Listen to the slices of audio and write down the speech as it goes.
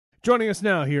Joining us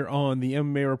now here on the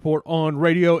MMA Report on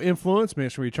Radio Influence,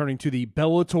 man, returning to the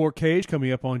Bellator cage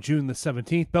coming up on June the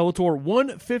 17th. Bellator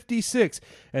 156,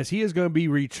 as he is going to be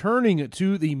returning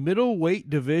to the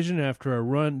middleweight division after a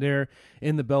run there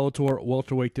in the Bellator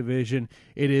welterweight division.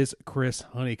 It is Chris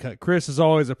Honeycutt. Chris, as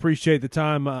always, appreciate the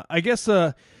time. I guess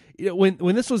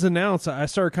when this was announced, I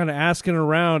started kind of asking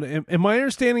around, and my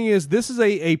understanding is this is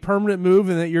a permanent move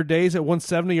and that your days at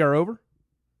 170 are over?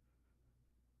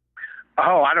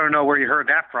 Oh, I don't know where you heard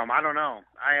that from. I don't know.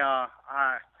 I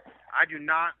do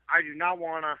not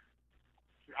want to.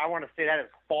 I want to say that is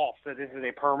false. That this is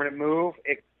a permanent move.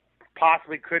 It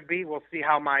possibly could be. We'll see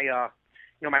how my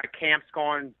my camp's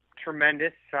going.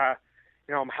 Tremendous.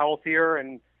 I'm healthier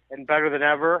and better than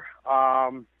ever.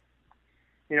 But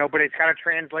it's got to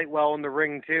translate well in the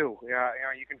ring too.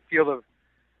 You can feel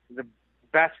the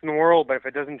best in the world, but if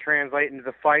it doesn't translate into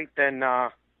the fight, then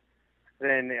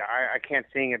I can't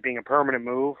see it being a permanent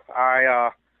move.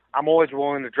 I'm always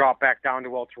willing to drop back down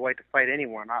to welterweight to fight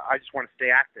anyone. I just want to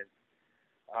stay active.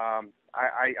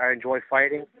 I enjoy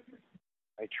fighting.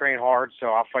 I train hard, so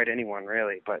I'll fight anyone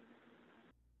really. But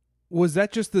was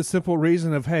that just the simple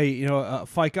reason of, hey, a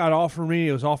fight got offered me,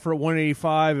 it was offered at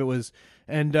 185, it was,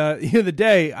 and the end of the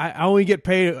day, I only get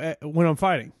paid when I'm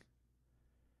fighting?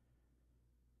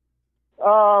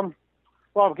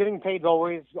 Well, getting paid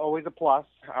is always a plus.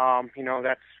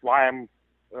 That's why I'm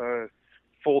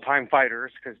full-time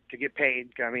fighters, because to get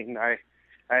paid, I mean, I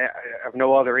have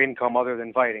no other income other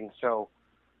than fighting. So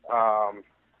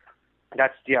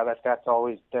that's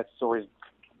always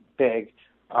big.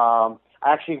 I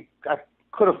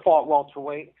could have fought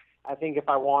welterweight. I think if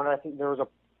I wanted, I think there was a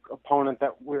opponent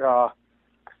that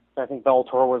I think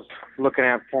Bellator was looking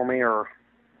at for me, or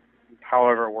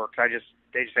however it works. They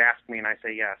just asked me and I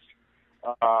say yes.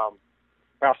 I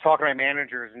was talking to my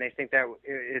managers, and they think that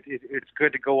it's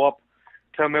good to go up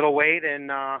to middleweight and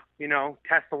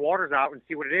test the waters out and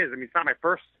see what it is. I mean, it's not my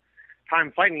first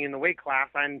time fighting in the weight class.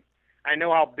 I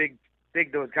know how big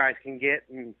those guys can get,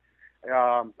 and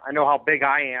I know how big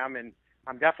I am, and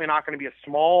I'm definitely not going to be a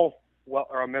small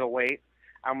or a middleweight.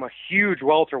 I'm a huge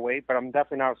welterweight, but I'm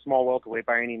definitely not a small welterweight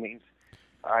by any means.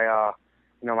 My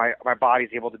body's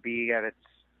able to be at its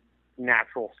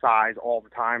natural size all the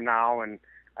time now, and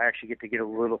I actually get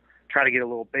to try to get a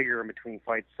little bigger in between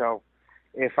fights. So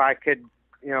if I could,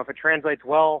 if it translates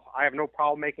well, I have no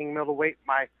problem making middleweight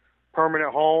my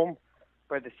permanent home.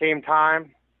 But at the same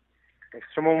time, if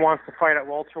someone wants to fight at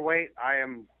welterweight, I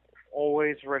am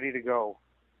always ready to go.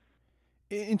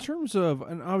 In terms of,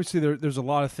 and obviously there's a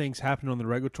lot of things happening on the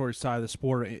regulatory side of the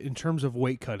sport in terms of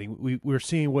weight cutting. We're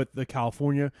seeing what the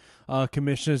California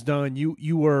Commission has done.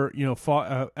 You were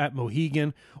fought at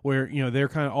Mohegan, where they're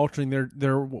kind of altering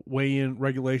their weigh-in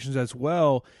regulations as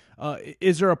well.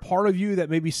 Is there a part of you that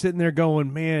may be sitting there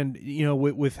going, man,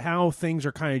 with how things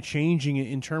are kind of changing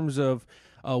in terms of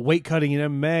weight cutting in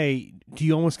MMA, do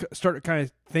you almost start to kind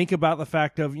of think about the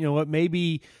fact of, what,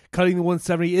 maybe cutting the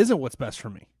 170 isn't what's best for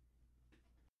me?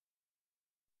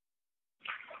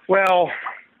 Well,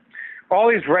 all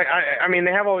these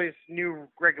they have all these new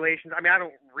regulations. I mean, I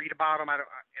don't read about them. I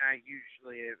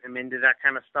usually am into that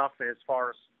kind of stuff as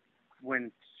far as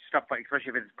when stuff like,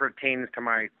 especially if it pertains to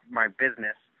my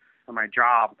business or my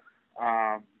job.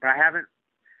 But I haven't.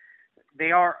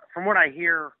 They are, from what I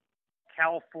hear,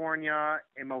 California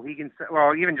and Mohegan,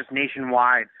 well, even just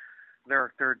nationwide,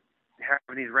 they're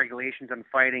having these regulations on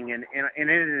fighting, and it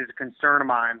is a concern of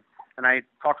mine. And I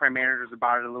talked to my managers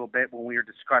about it a little bit when we were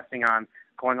discussing on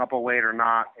going up a weight or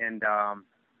not. And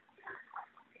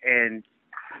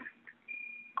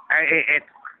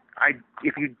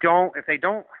if they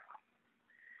don't,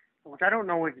 which I don't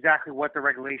know exactly what the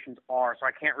regulations are, so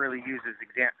I can't really use as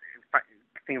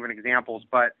think of an examples.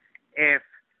 But if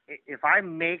I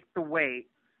make the weight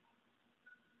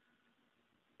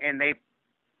and they,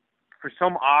 for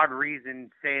some odd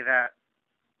reason, say that,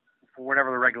 for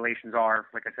whatever the regulations are,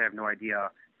 like I said, I have no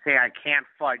idea, say I can't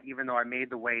fight even though I made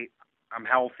the weight, I'm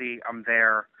healthy, I'm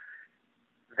there,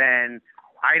 then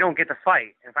I don't get to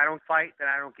fight. If I don't fight, then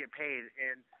I don't get paid.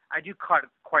 And I do cut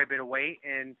quite a bit of weight,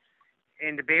 and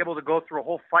to be able to go through a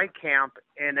whole fight camp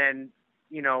and then,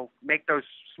 make those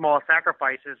small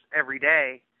sacrifices every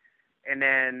day, and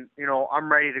then,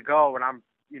 I'm ready to go, and I'm,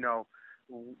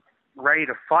 ready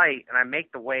to fight, and I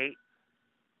make the weight,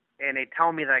 and they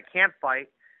tell me that I can't fight.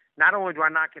 Not only do I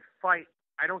not get fight,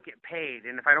 I don't get paid.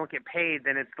 And if I don't get paid,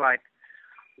 then it's like,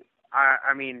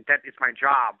 that it's my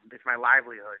job, it's my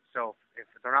livelihood. So if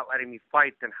they're not letting me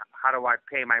fight, then how do I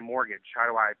pay my mortgage? How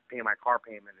do I pay my car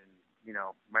payment and,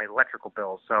 my electrical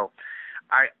bills? So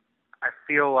I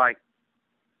feel like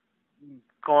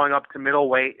going up to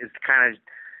middleweight is kind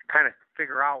kind of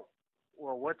figure out,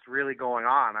 well, what's really going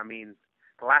on. I mean,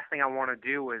 the last thing I want to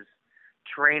do is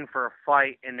train for a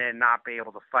fight and then not be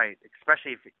able to fight,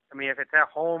 especially if it's at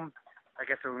home, I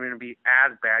guess it would going to be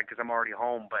as bad because I'm already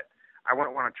home, but I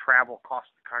wouldn't want to travel across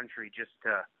the country just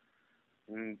to,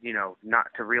 not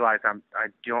to realize I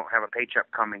don't have a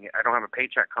paycheck coming in. I don't have a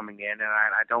paycheck coming in, and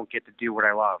I don't get to do what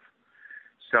I love.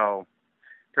 So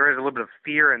there is a little bit of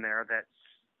fear in there that,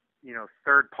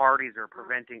 third parties are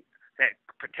preventing, that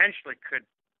potentially could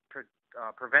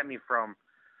prevent me from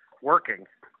working.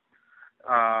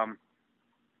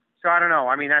 So I don't know.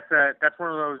 I mean, that's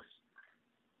one of those.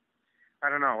 I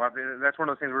don't know. That's one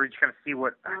of those things where you just kind of see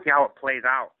how it plays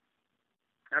out.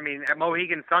 I mean, at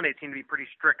Mohegan Sun, they seem to be pretty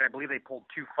strict. I believe they pulled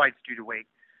 2 fights due to weight,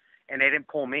 and they didn't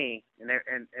pull me, and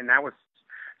that was.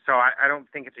 So I don't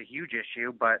think it's a huge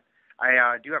issue, but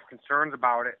I do have concerns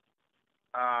about it.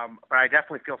 But I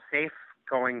definitely feel safe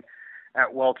going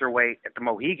at welterweight at the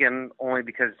Mohegan, only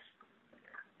because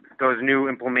those new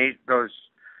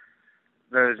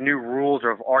rules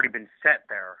have already been set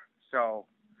there. So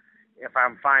if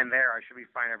I'm fine there, I should be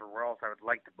fine everywhere else, I would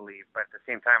like to believe. But at the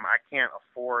same time, I can't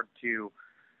afford to,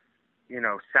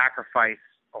 sacrifice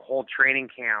a whole training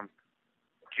camp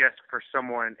just for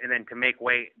someone, and then to make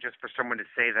weight just for someone to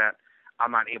say that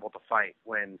I'm not able to fight,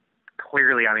 when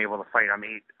clearly I'm able to fight. I'm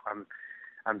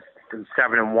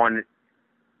 7-1.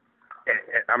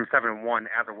 I'm 7-1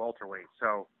 as a welterweight.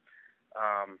 So,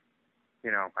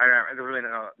 there's really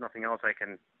nothing else I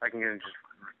can just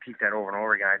repeat that over and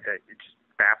over again. It just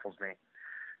baffles me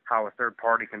how a third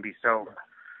party can be so.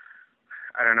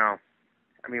 I don't know.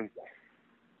 I mean,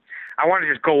 I want to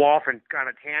just go off and on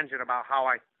a tangent about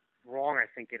how wrong I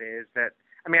think it is. That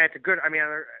it's a good.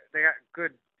 They got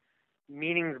good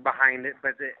meanings behind it, but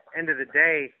at the end of the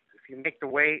day, if you make the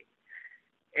weight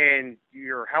and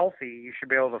you're healthy, you should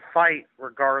be able to fight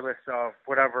regardless of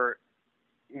whatever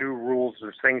new rules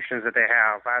or sanctions that they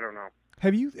have. I don't know.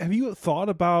 Have you thought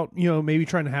about, maybe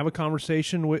trying to have a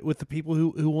conversation with the people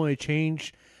who want to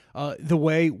change the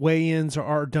way weigh-ins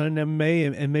are done in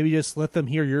MMA, and maybe just let them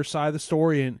hear your side of the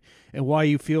story and why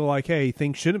you feel like, hey,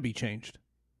 things shouldn't be changed?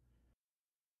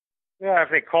 Yeah, if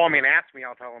they call me and ask me,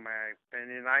 I'll tell them my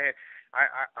opinion.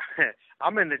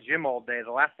 I'm in the gym all day.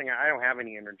 The last thing, I don't have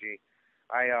any energy.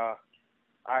 I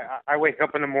wake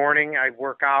up in the morning, I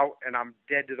work out, and I'm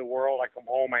dead to the world. I come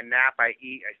home, I nap, I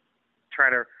eat, I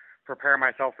try to prepare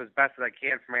myself as best as I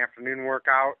can for my afternoon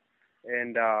workout,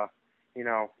 and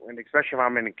and especially if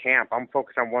I'm in a camp, I'm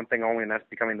focused on one thing only, and that's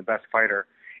becoming the best fighter.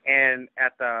 And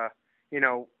at the,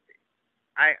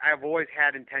 I've always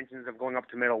had intentions of going up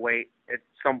to middleweight at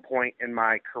some point in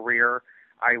my career.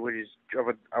 I was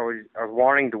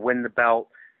wanting to win the belt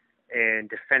and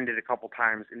defend it a couple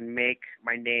times and make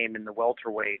my name in the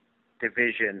welterweight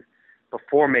division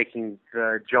before making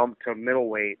the jump to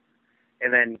middleweight,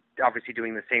 and then obviously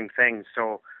doing the same thing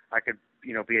so I could,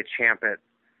 be a champ at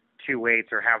 2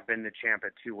 weights, or have been the champ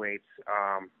at 2 weights.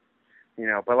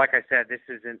 But like I said, this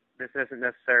doesn't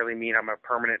necessarily mean I'm a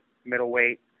permanent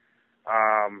middleweight.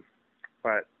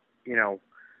 But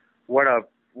what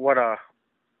a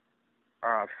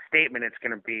statement it's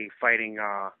going to be fighting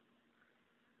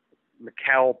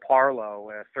Mikkel Parlo,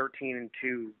 a 13-2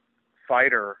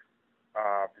 fighter,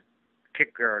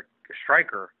 kicker,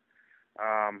 striker.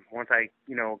 Once I,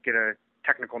 get a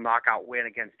technical knockout win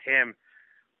against him,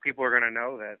 people are going to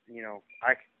know that,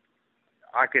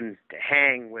 I can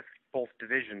hang with both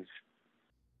divisions.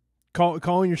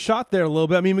 Calling your shot there a little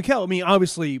bit. Mikkel,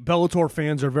 obviously Bellator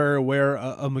fans are very aware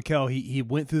of Mikkel. He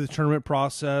went through the tournament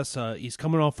process. He's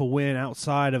coming off a win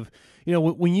outside of,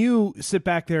 when you sit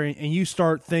back there and you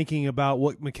start thinking about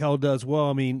what Mikkel does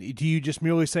well, do you just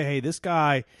merely say, hey, this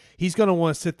guy, he's going to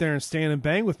want to sit there and stand and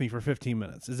bang with me for 15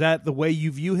 minutes? Is that the way you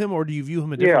view him, or do you view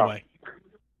him a different way?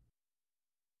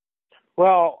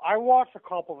 Well, I watched a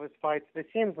couple of his fights. It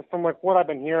seems from like what I've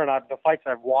been hearing, the fights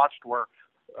I've watched were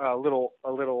a little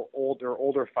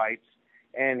older fights,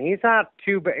 and he's not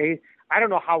too bad. I don't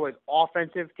know how his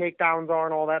offensive takedowns are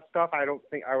and all that stuff. I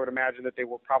would imagine that they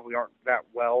probably aren't that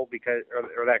well because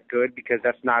or that good, because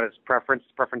that's not his preference.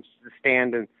 His preference is to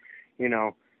stand and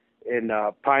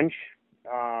punch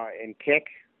and kick.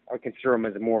 I would consider him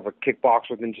as more of a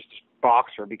kickboxer than just a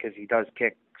boxer, because he does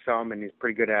kick some and he's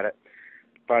pretty good at it.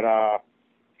 But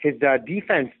his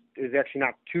defense is actually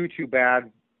not too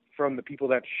bad from the people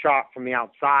that shot from the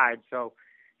outside. So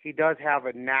he does have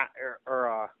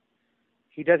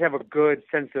he does have a good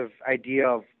sense of idea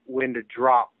of when to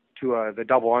drop to the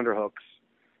double underhooks.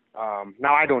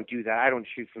 Now I don't do that. I don't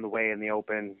shoot from the way in the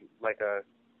open like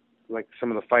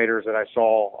some of the fighters that I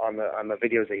saw on the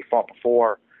videos that he fought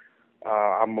before.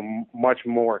 I'm much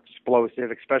more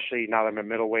explosive, especially now that I'm at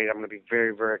middleweight. I'm going to be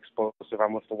very, very explosive.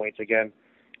 I'm lifting weights again.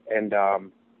 And,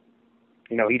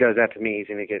 he does that to me. He's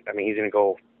going to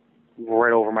go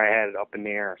right over my head up in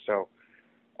the air. So,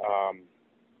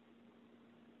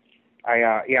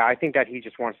 I think that he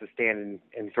just wants to stand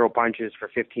and throw punches for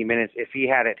 15 minutes if he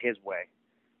had it his way.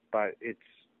 But it's,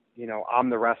 I'm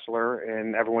the wrestler,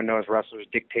 and everyone knows wrestlers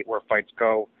dictate where fights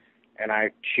go, and I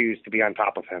choose to be on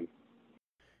top of him.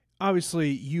 Obviously,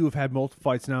 you have had multiple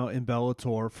fights now in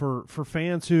Bellator. For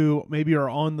fans who maybe are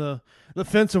on the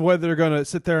fence of whether they're going to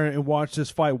sit there and watch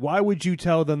this fight, why would you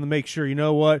tell them to make sure, you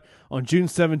know what, on June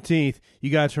 17th,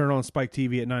 you got to turn on Spike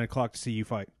TV at 9 o'clock to see you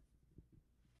fight?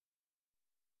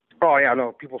 Oh, yeah,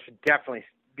 no, people should definitely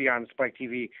be on Spike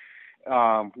TV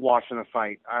watching the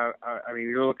fight. I mean,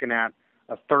 you're looking at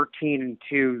a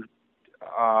 13-2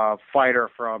 fighter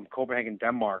from Copenhagen,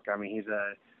 Denmark. I mean, he's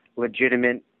a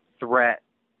legitimate threat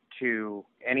to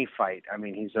any fight. I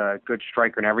mean, he's a good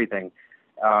striker and everything.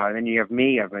 And then you have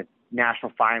me. I'm a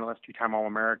national finalist, 2-time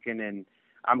All-American, and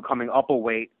I'm coming up a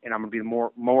weight, and I'm going to be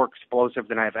more explosive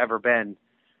than I've ever been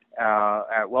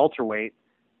at welterweight,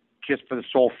 just for the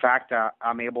sole fact that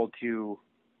I'm able to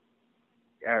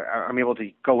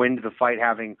go into the fight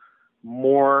having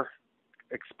more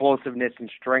explosiveness and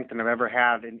strength than I've ever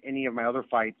had in any of my other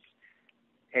fights.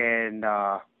 And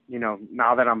now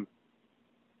that I'm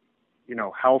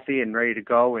healthy and ready to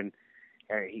go, and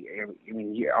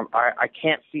I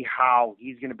can't see how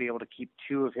he's going to be able to keep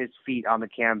two of his feet on the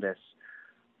canvas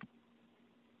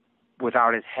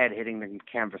without his head hitting the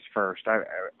canvas first. I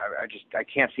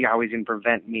can't see how he's going to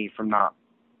prevent me from not,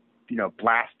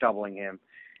 blast doubling him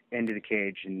into the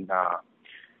cage. And,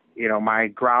 my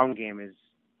ground game is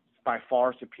by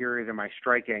far superior to my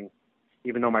striking,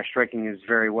 even though my striking is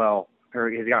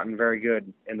has gotten very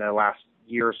good in the last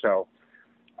year or so.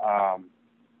 I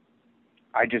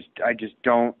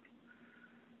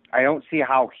don't see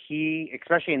how he,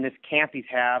 especially in this camp he's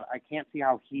had, I can't see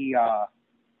how he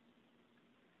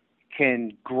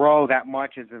can grow that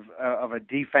much as of a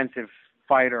defensive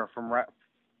fighter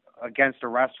against a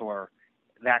wrestler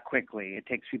that quickly. It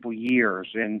takes people years,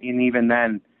 and even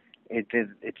then, it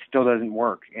still doesn't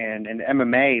work. And in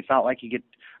MMA, it's not like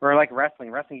or like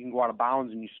wrestling. Wrestling, you can go out of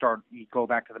bounds and you go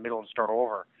back to the middle and start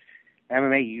over.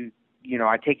 MMA,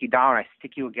 I take you down, I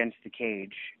stick you against the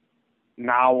cage.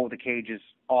 Now the cage is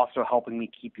also helping me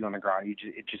keep you on the ground.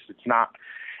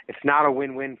 It's not a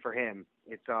win-win for him.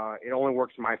 It only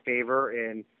works in my favor.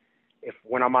 And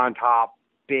when I'm on top,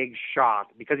 big shot,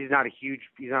 because he's not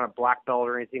a black belt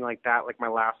or anything like that, like my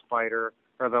last fight.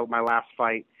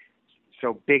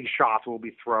 So big shots will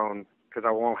be thrown because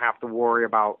I won't have to worry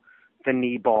about the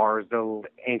knee bars, the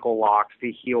ankle locks,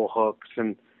 the heel hooks,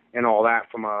 and all that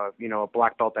from a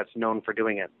black belt that's known for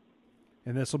doing it.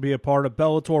 And this will be a part of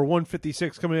Bellator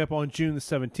 156 coming up on June the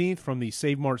 17th from the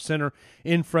Save Mart Center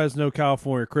in Fresno,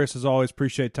 California. Chris, as always,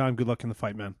 appreciate time. Good luck in the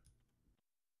fight, man.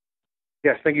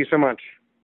 Yes, thank you so much.